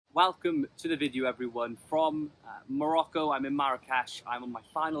Welcome to the video, everyone, from Morocco. I'm in Marrakesh. I'm on my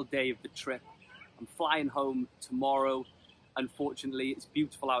final day of the trip. I'm flying home tomorrow. Unfortunately, it's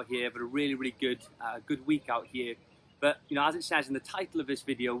beautiful out here, but a really good week out here. But as it says in the title of this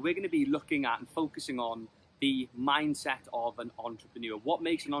video, we're going to be looking at and focusing on the mindset of an entrepreneur. What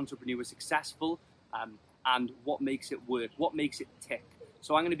makes an entrepreneur successful, and what makes it work? What makes it tick?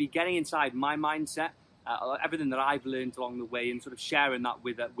 So I'm going to be getting inside my mindset, everything that I've learned along the way, and sort of sharing that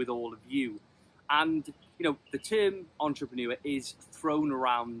with all of you. And the term entrepreneur is thrown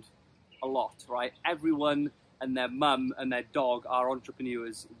around a lot, right? Everyone and their mum and their dog are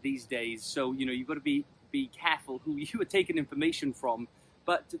entrepreneurs these days. So you've got to be careful who you are taking information from.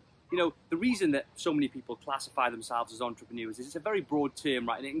 But the reason that so many people classify themselves as entrepreneurs is it's a very broad term,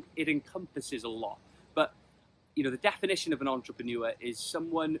 right? And it encompasses a lot. But the definition of an entrepreneur is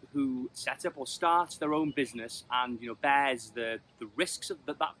someone who sets up or starts their own business and bears the risks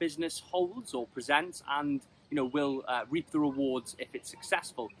that business holds or presents, and will reap the rewards if it's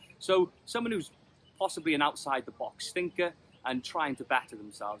successful. So someone who's possibly an outside the box thinker and trying to better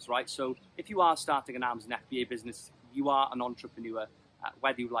themselves, right? So if you are starting an Amazon FBA business, you are an entrepreneur,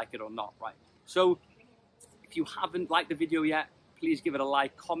 whether you like it or not, right? So if you haven't liked the video yet, please give it a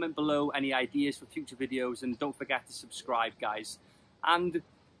like, comment below any ideas for future videos, and don't forget to subscribe, guys. And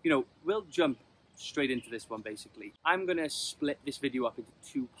we'll jump straight into this one. Basically, I'm going to split this video up into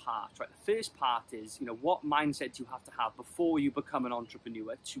two parts, right? The first part is what mindset you have to have before you become an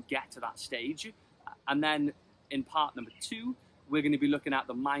entrepreneur to get to that stage. And then in part number two, we're going to be looking at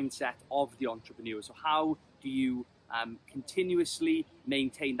the mindset of the entrepreneur. So how do you continuously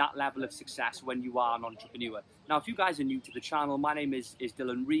maintain that level of success when you are an entrepreneur? Now, if you guys are new to the channel, my name is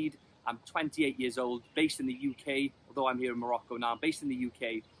Dylan Reed. I'm 28 years old, based in the UK, although I'm here in Morocco now. I'm based in the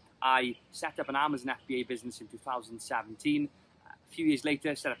UK. I set up an Amazon FBA business in 2017. A few years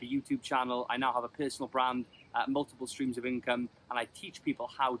later, set up a YouTube channel. I now have a personal brand, multiple streams of income, and I teach people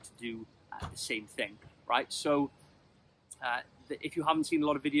how to do the same thing, right? So if you haven't seen a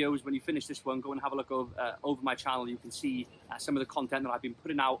lot of videos, when you finish this one, go and have a look over my channel. You can see some of the content that I've been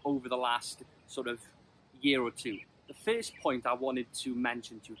putting out over the last sort of year or two. The first point I wanted to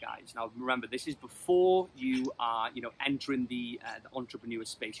mention to you guys, now remember, this is before you are entering the entrepreneur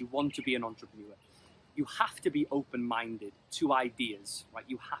space. You want to be an entrepreneur. You have to be open-minded to ideas, right?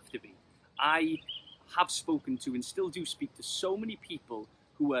 You have to be. I have spoken to and still do speak to so many people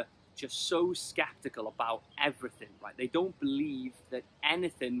who are just so skeptical about everything, right? They don't believe that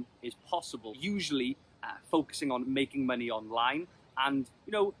anything is possible, usually focusing on making money online. And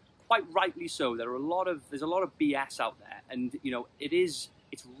quite rightly so. There's a lot of BS out there, and it's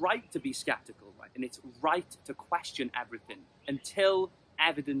right to be skeptical, right? And it's right to question everything until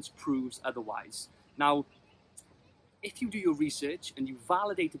evidence proves otherwise. Now, if you do your research and you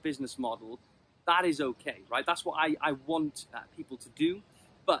validate a business model, that is okay, right? That's what I want people to do.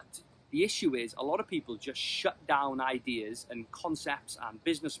 But the issue is a lot of people just shut down ideas and concepts and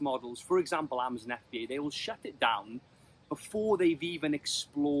business models. For example, Amazon FBA, they will shut it down before they've even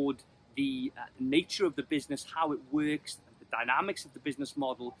explored the nature of the business, how it works, the dynamics of the business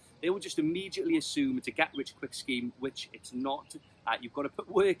model. They will just immediately assume it's a get-rich-quick scheme, which it's not. You've got to put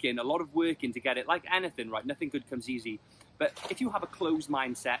work in, a lot of work in to get it. Like anything, right? Nothing good comes easy. But if you have a closed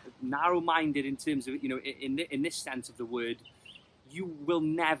mindset, narrow-minded in terms of, in this sense of the word, you will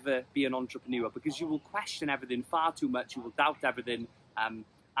never be an entrepreneur, because you will question everything far too much. You will doubt everything,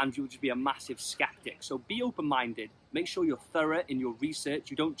 and you'll just be a massive skeptic. So be open-minded. Make sure you're thorough in your research.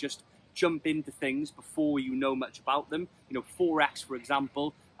 You don't just jump into things before you know much about them. Forex, for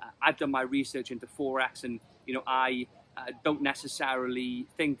example. I've done my research into Forex, and I don't necessarily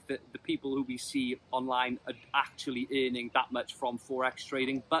think that the people who we see online are actually earning that much from Forex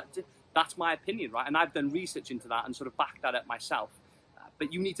trading, but that's my opinion, right? And I've done research into that and sort of backed that up myself.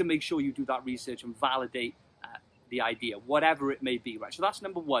 But you need to make sure you do that research and validate the idea, whatever it may be, right? So that's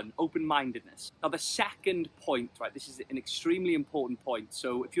number one, open-mindedness. Now, the second point, right, this is an extremely important point.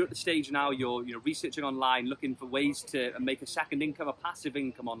 So if you're at the stage now, you're researching online, looking for ways to make a second income, a passive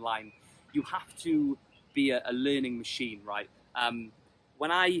income online, you have to be a learning machine, right? When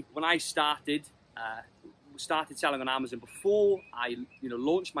I started selling on Amazon, before I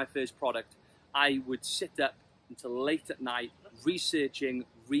launched my first product, I would sit up until late at night researching,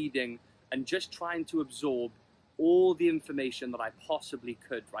 reading, and just trying to absorb all the information that I possibly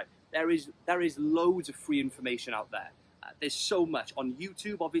could, right? There is loads of free information out there. There's so much on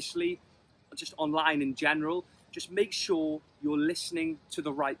YouTube, obviously, just online in general. Just make sure you're listening to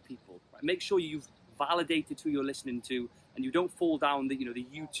the right people, right? Make sure you've validated who you're listening to, and you don't fall down the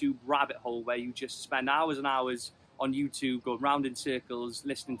YouTube rabbit hole where you just spend hours and hours on YouTube, going round in circles,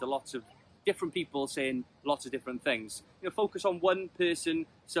 listening to lots of different people saying lots of different things. Focus on one person,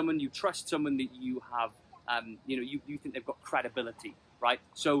 someone you trust, someone that you have, you think they've got credibility, right?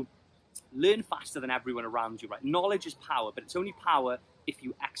 So learn faster than everyone around you, right? Knowledge is power, but it's only power if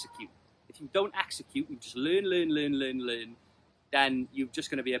you execute. If you don't execute, you just learn, then you're just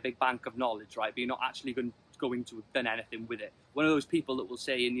going to be a big bank of knowledge, right? But you're not actually going to have done anything with it. One of those people that will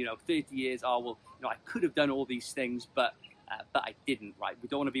say in 30 years, oh well, I could have done all these things, but I didn't, right? We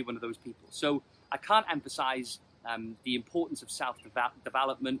don't want to be one of those people. So I can't emphasize the importance of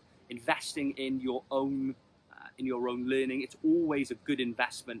self-development, investing in your own learning. It's always a good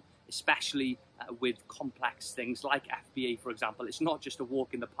investment, especially with complex things like FBA, for example. It's not just a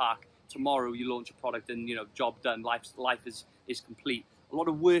walk in the park. Tomorrow you launch a product and job done. Life is complete. A lot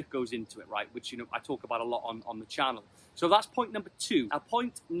of work goes into it, right? Which I talk about a lot on the channel. So that's point number 2. Now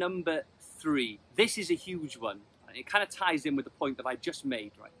point number 3. This is a huge one. It kind of ties in with the point that I just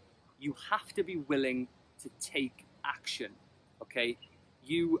made, right? You have to be willing to take action. Okay,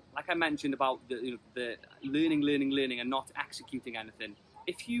 like I mentioned about the learning and not executing anything.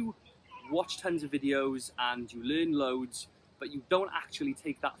 If you watch tons of videos and you learn loads, but you don't actually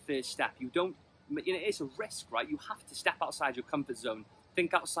take that first step, it's a risk, right? You have to step outside your comfort zone,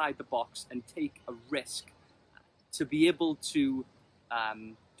 think outside the box, and take a risk to be able to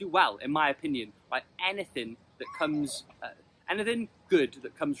do well, in my opinion, right? Anything good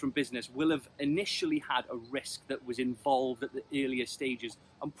that comes from business will have initially had a risk that was involved at the earlier stages,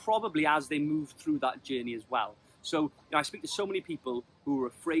 and probably as they move through that journey as well. So I speak to so many people who are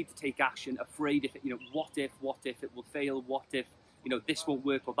afraid to take action, afraid if what if it will fail, what if this won't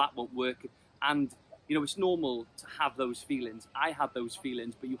work or that won't work, and it's normal to have those feelings. I had those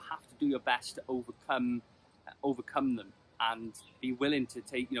feelings, but you have to do your best to overcome them and be willing to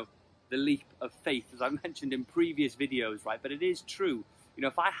take the leap of faith, as I mentioned in previous videos, right? But it is true.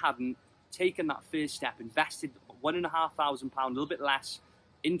 If I hadn't taken that first step, invested £1,500, a little bit less,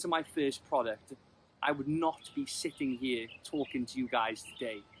 into my first product, I would not be sitting here talking to you guys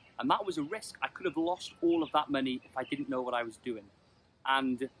today. And that was a risk. I could have lost all of that money if I didn't know what I was doing.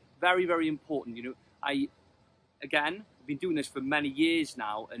 And very, very important. I've been doing this for many years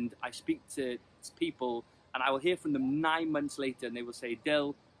now, and I speak to people, and I will hear from them 9 months later, and they will say,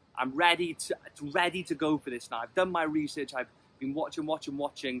 Dill, I'm ready to go for this now. I've done my research. I've been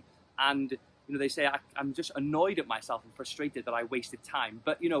watching, and they say I'm just annoyed at myself and frustrated that I wasted time.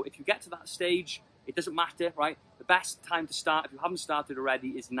 But if you get to that stage, it doesn't matter, right? The best time to start, if you haven't started already,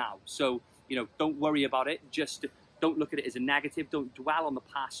 is now. So don't worry about it. Just don't look at it as a negative. Don't dwell on the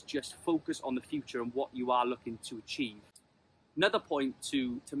past. Just focus on the future and what you are looking to achieve. Another point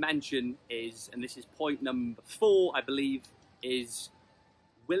to mention is, and this is point number 4, I believe, is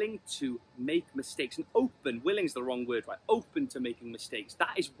willing to make mistakes. And willing is the wrong word, right? Open to making mistakes.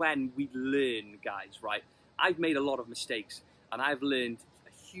 That is when we learn, guys, right? I've made a lot of mistakes, and I've learned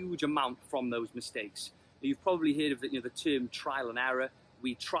a huge amount from those mistakes. You've probably heard of the term trial and error.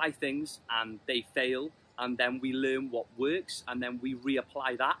 We try things and they fail, and then we learn what works, and then we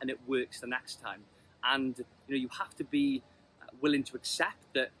reapply that, and it works the next time. And you have to be willing to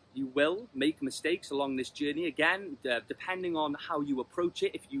accept that you will make mistakes along this journey. Again, depending on how you approach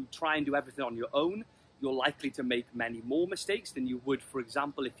it, if you try and do everything on your own, you're likely to make many more mistakes than you would, for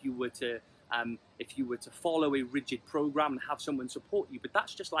example, if you were to follow a rigid program and have someone support you. But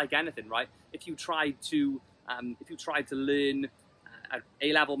that's just like anything, right? If you tried to learn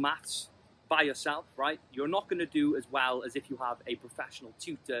A-level maths by yourself, right, you're not going to do as well as if you have a professional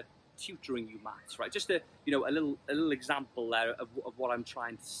tutor tutoring you maths, right? Just a little example there of what I'm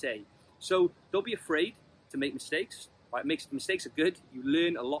trying to say. So don't be afraid to make mistakes, right? Mistakes are good. You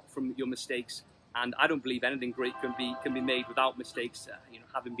learn a lot from your mistakes, and I don't believe anything great can be made without mistakes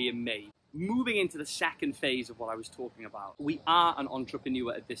having been made. Moving into the second phase of what I was talking about, we are an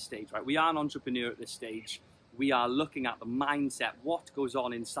entrepreneur at this stage, right? We are an entrepreneur at this stage. We are looking at the mindset, what goes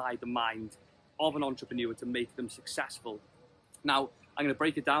on inside the mind of an entrepreneur to make them successful. Now, I'm going to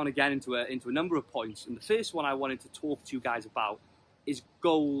break it down again into a number of points. And the first one I wanted to talk to you guys about is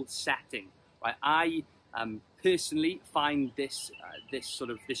goal setting, right? I personally find this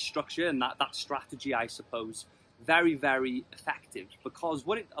structure and that strategy, I suppose, very, very effective, because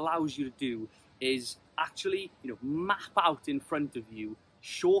what it allows you to do is actually map out in front of you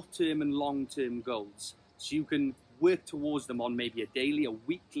short-term and long-term goals, so you can work towards them on maybe a daily, a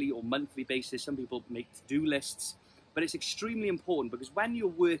weekly, or monthly basis. Some people make to-do lists. But it's extremely important, because when you're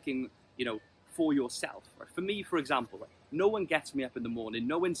working, for yourself, right? For me, for example, right? No one gets me up in the morning.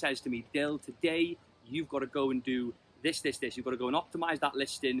 No one says to me, Dill, today you've got to go and do this. You've got to go and optimize that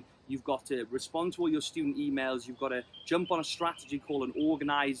listing. You've got to respond to all your student emails. You've got to jump on a strategy call and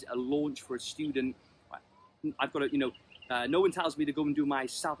organize a launch for a student. I've got to, no one tells me to go and do my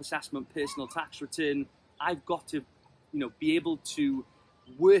self-assessment personal tax return. I've got to, be able to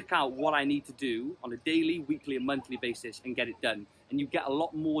work out what I need to do on a daily, weekly, and monthly basis and get it done. And you get a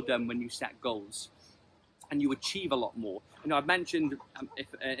lot more done when you set goals and you achieve a lot more. I've mentioned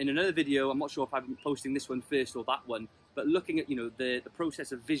in another video, I'm not sure if I'm posting this one first or that one, but looking at, the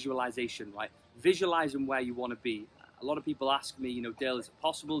process of visualization, right? Visualizing where you want to be. A lot of people ask me, Dale, is it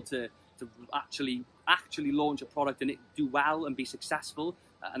possible to actually launch a product and it do well and be successful,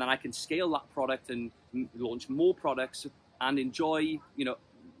 and then I can scale that product and launch more products and enjoy a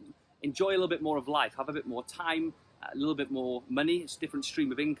little bit more of life, have a bit more time, a little bit more money. It's a different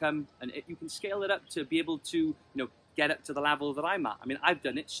stream of income, and you can scale it up to be able to get up to the level that I'm at. I mean, I've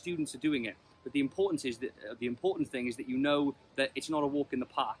done it, students are doing it, but the important thing is that that it's not a walk in the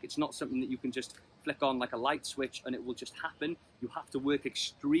park. It's not something that you can just flick on like a light switch and it will just happen. You have to work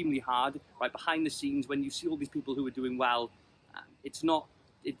extremely hard, right behind the scenes. When you see all these people who are doing well,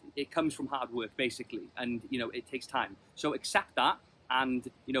 it comes from hard work basically, and it takes time. So accept that, and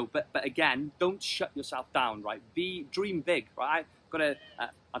but again, don't shut yourself down, right? Dream big, right?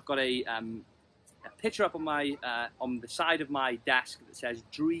 I've got a picture up on the side of my desk that says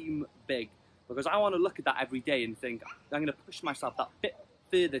 "Dream Big," because I want to look at that every day and think, I'm going to push myself that bit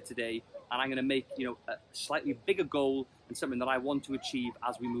further today, and I'm going to make a slightly bigger goal and something that I want to achieve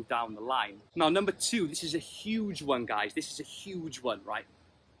as we move down the line. Now, number 2, this is a huge one, guys. This is a huge one, right?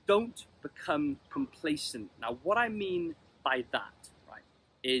 Don't become complacent. Now, what I mean by that, right,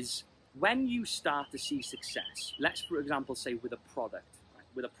 is when you start to see success, let's, for example, say with a product, right,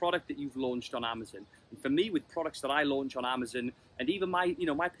 with a product that you've launched on Amazon. And for me, with products that I launch on Amazon, and even my,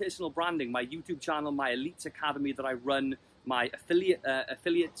 my personal branding, my YouTube channel, my Elite Academy that I run, my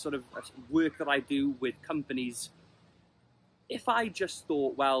affiliate sort of work that I do with companies, if I just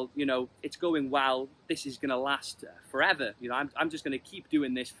thought, well, it's going well, this is going to last forever, I'm just going to keep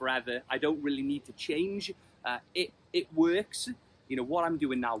doing this forever, I don't really need to change, it works, what I'm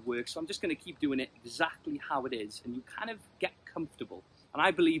doing now works, so I'm just going to keep doing it exactly how it is, and you kind of get comfortable. And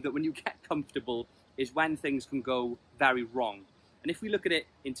I believe that when you get comfortable is when things can go very wrong. And if we look at it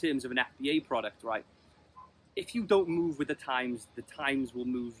in terms of an FBA product, right, if you don't move with the times will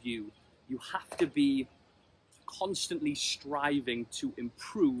move you. You have to be constantly striving to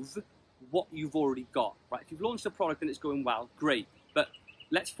improve what you've already got, right? If you've launched a product and it's going well, great, but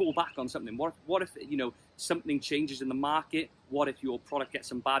let's fall back on something. What if something changes in the market? What if your product gets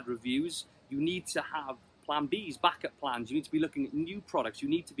some bad reviews? You need to have plan Bs, backup plans. You need to be looking at new products. You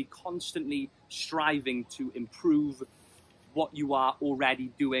need to be constantly striving to improve what you are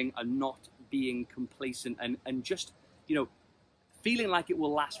already doing and not being complacent and just, feeling like it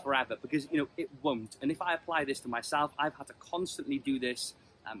will last forever, because, it won't. And if I apply this to myself, I've had to constantly do this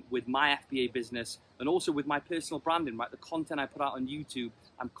with my FBA business and also with my personal branding, right? The content I put out on YouTube,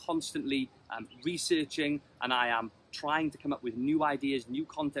 I'm constantly researching, and I am trying to come up with new ideas, new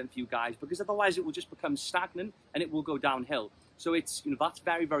content for you guys, because otherwise it will just become stagnant and it will go downhill. So it's, that's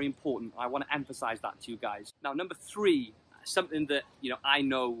very, very important. I want to emphasize that to you guys. Now, number 3, something that, I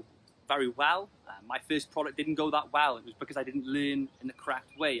know very well. My first product didn't go that well. It was because I didn't learn in the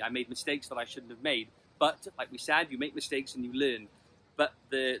correct way. I made mistakes that I shouldn't have made. But like we said, you make mistakes and you learn. But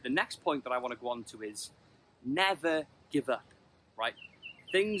the next point that I want to go on to is never give up, right?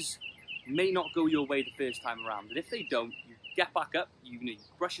 Things may not go your way the first time around, but if they don't, you get back up, you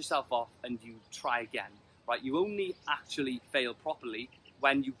brush yourself off and you try again, right? You only actually fail properly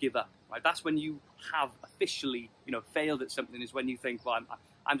when you give up, right? That's when you have officially, failed at something, is when you think, well,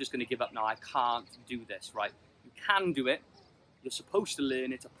 I'm just going to give up now. I can't do this, right? You can do it. You're supposed to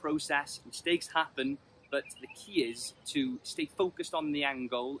learn. It's a process. Mistakes happen, but the key is to stay focused on the end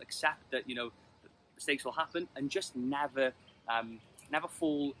goal, accept that, mistakes will happen, and just never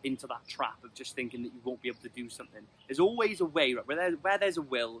fall into that trap of just thinking that you won't be able to do something. There's always a way, right? Where there's a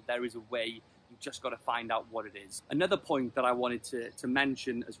will, there is a way. You've just got to find out what it is. Another point that I wanted to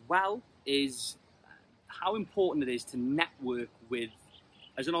mention as well is how important it is to network with,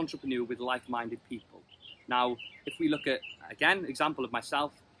 as an entrepreneur, with like-minded people. Now, if we look at, again, example of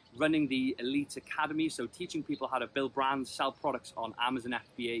myself, running the Elite Academy, so teaching people how to build brands, sell products on Amazon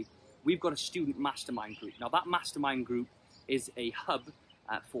FBA, we've got a student mastermind group. Now, that mastermind group is a hub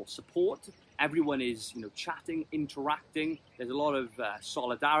for support. Everyone is, chatting, interacting. There's a lot of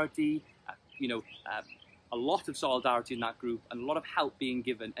solidarity, a lot of solidarity in that group, and a lot of help being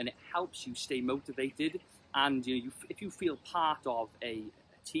given, and it helps you stay motivated. And if you feel part of a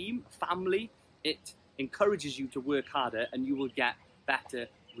team, a family, it encourages you to work harder, and you will get better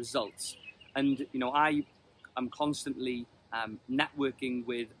results. And you know, I am constantly networking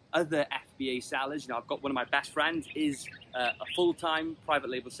with other FBA sellers. You know, I've got one of my best friends is a full-time private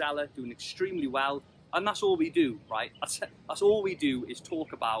label seller doing extremely well, and that's all we do, right? That's all we do is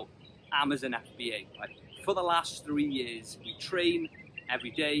talk about Amazon FBA, right? For the last 3 years, we train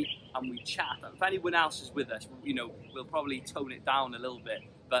every day and we chat. If anyone else is with us, you know, we'll probably tone it down a little bit,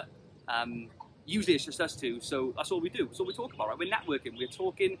 but usually it's just us two, so that's all we do. That's all we talk about, right? We're networking, we're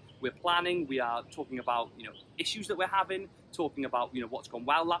talking, we're planning, we are talking about, you know, issues that we're having, talking about, you know, what's gone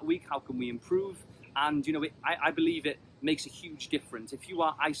well that week, how can we improve, and, you know, I believe it makes a huge difference. If you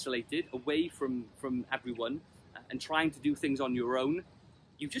are isolated, away from everyone, and trying to do things on your own,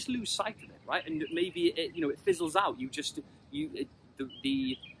 you just lose sight of it, right? And maybe it, you know, it fizzles out.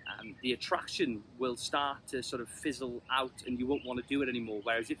 The attraction will start to sort of fizzle out, and you won't want to do it anymore.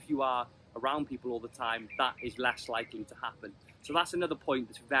 Whereas if you are around people all the time, that is less likely to happen. So that's another point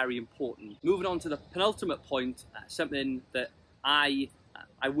that's very important. Moving on to the penultimate point, something that I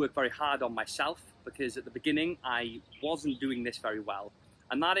work very hard on myself, because at the beginning I wasn't doing this very well,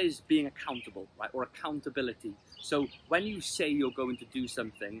 and that is being accountable, right? Or accountability. So when you say you're going to do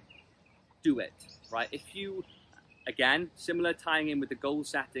something, do it, right? If you, again, similar tying in with the goal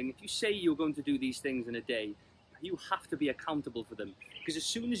setting, if you say you're going to do these things in a day, you have to be accountable for them. Because as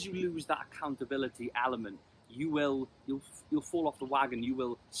soon as you lose that accountability element, you'll fall off the wagon. You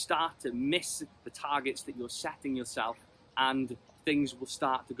will start to miss the targets that you're setting yourself, and things will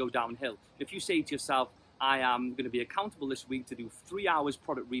start to go downhill. If you say to yourself, I am going to be accountable this week to do 3 hours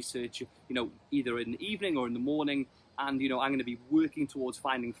product research, you know, either in the evening or in the morning, and, you know, I'm going to be working towards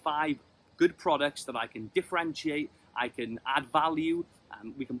finding 5 good products that I can differentiate, I can add value,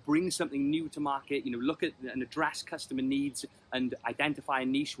 we can bring something new to market, you know, look at and address customer needs and identify a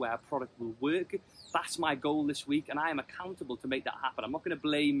niche where a product will work. That's my goal this week, and I am accountable to make that happen. I'm not going to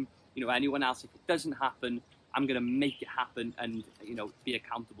blame, you know, anyone else if it doesn't happen. I'm going to make it happen and, you know, be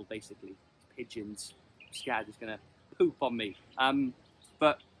accountable, basically. Pigeons, I'm scared it's going to poop on me.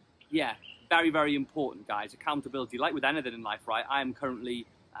 But yeah, very, very important, guys. Accountability, like with anything in life, right? I am currently,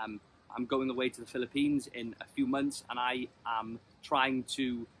 I'm going away to the Philippines in a few months, and I am trying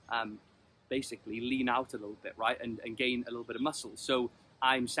to basically lean out a little bit, right, and gain a little bit of muscle. So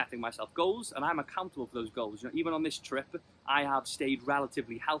I'm setting myself goals, and I'm accountable for those goals. You know, even on this trip, I have stayed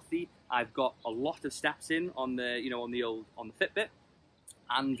relatively healthy. I've got a lot of steps in on the, you know, on the Fitbit,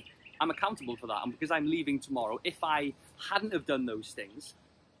 and I'm accountable for that. And because I'm leaving tomorrow, if I hadn't have done those things,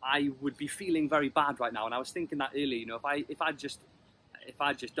 I would be feeling very bad right now. And I was thinking that earlier, you know, if I'd just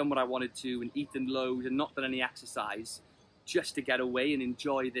done what I wanted to and eaten loads and not done any exercise just to get away and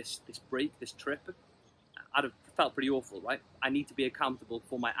enjoy this break, this trip, I'd have felt pretty awful, right? I need to be accountable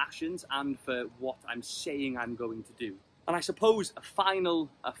for my actions and for what I'm saying I'm going to do. And I suppose a final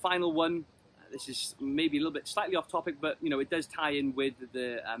one, this is maybe a little bit slightly off topic, but, you know, it does tie in with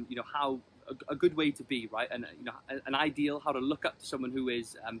the, you know, how a good way to be, right? And, you know, an ideal, how to look up to someone who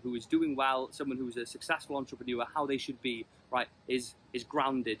is doing well, someone who's a successful entrepreneur, how they should be, right, is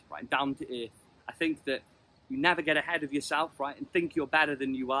grounded, right, down to earth. I think that you never get ahead of yourself, right, and think you're better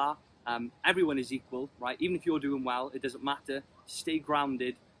than you are. Everyone is equal, right? Even if you're doing well, it doesn't matter. Stay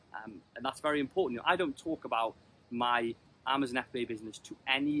grounded, and that's very important. You know, I don't talk about my Amazon FBA business to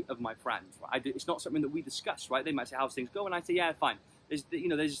any of my friends, right? It's not something that we discuss, right? They might say, how's things go? And I say, yeah, fine.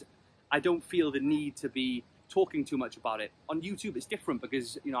 I don't feel the need to be talking too much about it. On YouTube, it's different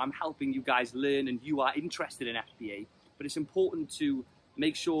because, you know, I'm helping you guys learn and you are interested in FBA, but it's important to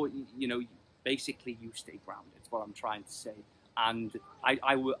make sure, you know, basically you stay grounded. That's what I'm trying to say. And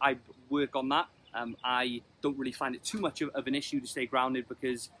I work on that. I don't really find it too much of an issue to stay grounded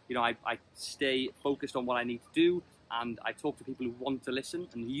because, you know, I stay focused on what I need to do, and I talk to people who want to listen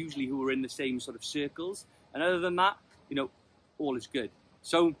and usually who are in the same sort of circles. And other than that, you know, all is good.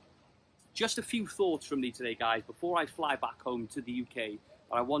 So just a few thoughts from me today, guys, before I fly back home to the UK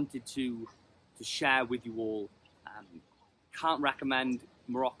that I wanted to share with you all. Can't recommend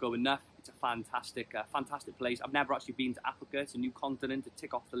Morocco enough. It's a fantastic place. I've never actually been to Africa. It's a new continent to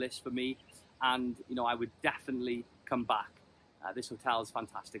tick off the list for me. And, you know, I would definitely come back. This hotel is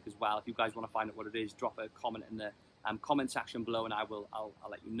fantastic as well. If you guys want to find out what it is, drop a comment in the comment section below and I'll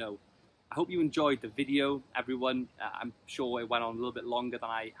let you know. I hope you enjoyed the video, everyone. I'm sure it went on a little bit longer than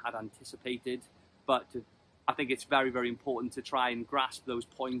I had anticipated, but I think it's very, very important to try and grasp those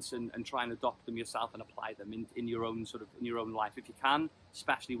points and try and adopt them yourself and apply them in your own life if you can,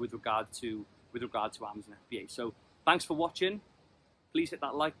 especially with regard to Amazon FBA. So thanks for watching. Please hit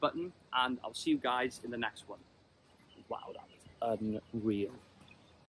that like button, and I'll see you guys in the next one. Wow, that was unreal.